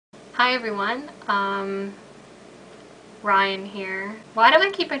Hi everyone, Ryan here. Why do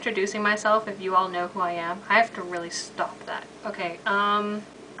I keep introducing myself if you all know who I am? I have to really stop that. Okay, I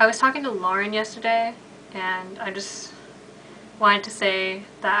was talking to Lauren yesterday and I just wanted to say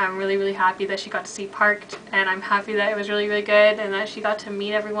that I'm really happy that she got to see Parked, and I'm happy that it was really good and that she got to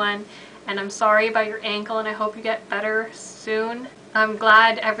meet everyone, and I'm sorry about your ankle and I hope you get better soon. I'm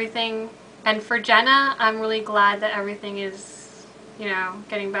glad everything, and for Jenna, I'm really glad that everything is, you know,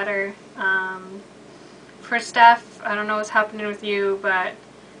 getting better. For Steph, I don't know what's happening with you, but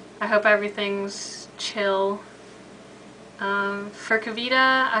I hope everything's chill. For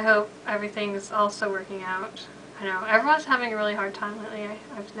Kavita, I hope everything's also working out. I know, everyone's having a really hard time lately,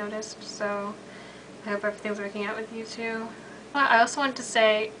 I've noticed, so I hope everything's working out with you too. I also wanted to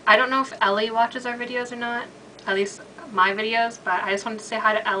say, I don't know if Ellie watches our videos or not, at least my videos, but I just wanted to say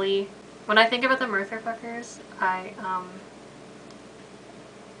hi to Ellie. When I think about the Murtherfuckers,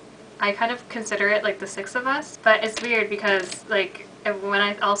 I kind of consider it like the six of us, but it's weird because like when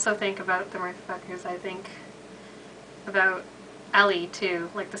I also think about the Murtherfuckers, I think about Ellie too,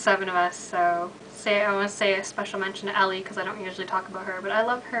 like the seven of us. So I want to say a special mention to Ellie because I don't usually talk about her, but I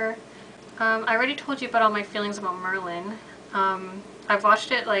love her. I already told you about all my feelings about Merlin. I've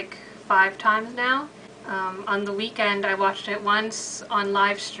watched it like 5 times now. On the weekend I watched it once on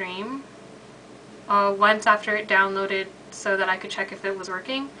live stream, once after it downloaded so that I could check if it was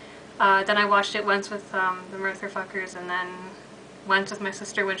working. Then I watched it once with the Murtherfuckers, and then once with my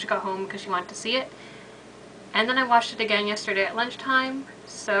sister when she got home because she wanted to see it. And then I watched it again yesterday at lunchtime,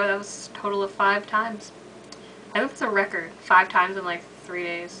 so that was a total of 5 times. I think it's a record, 5 times in like 3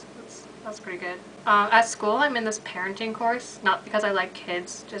 days. That's pretty good. At school I'm in this parenting course, not because I like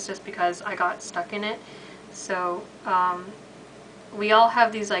kids, just because I got stuck in it. So we all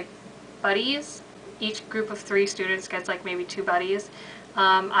have these like buddies. Each group of 3 students gets like maybe 2 buddies.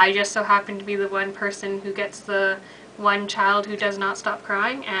 I just so happen to be the one person who gets the one child who does not stop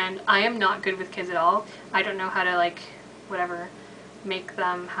crying, and I am not good with kids at all. I don't know how to like, whatever, make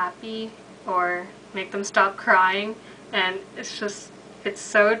them happy or make them stop crying, and it's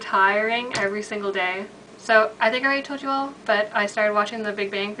so tiring every single day. So I think I already told you all, but I started watching The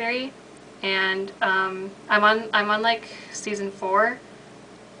Big Bang Theory, and I'm on like season 4,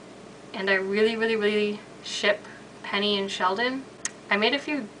 and I really ship Penny and Sheldon. I made a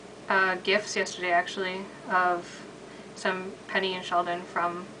few GIFs yesterday actually of some Penny and Sheldon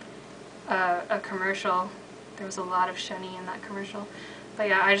from a commercial. There was a lot of Shenny in that commercial. But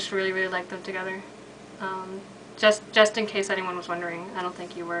yeah, I just really like them together. Just in case anyone was wondering, I don't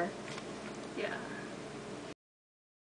think you were. Yeah.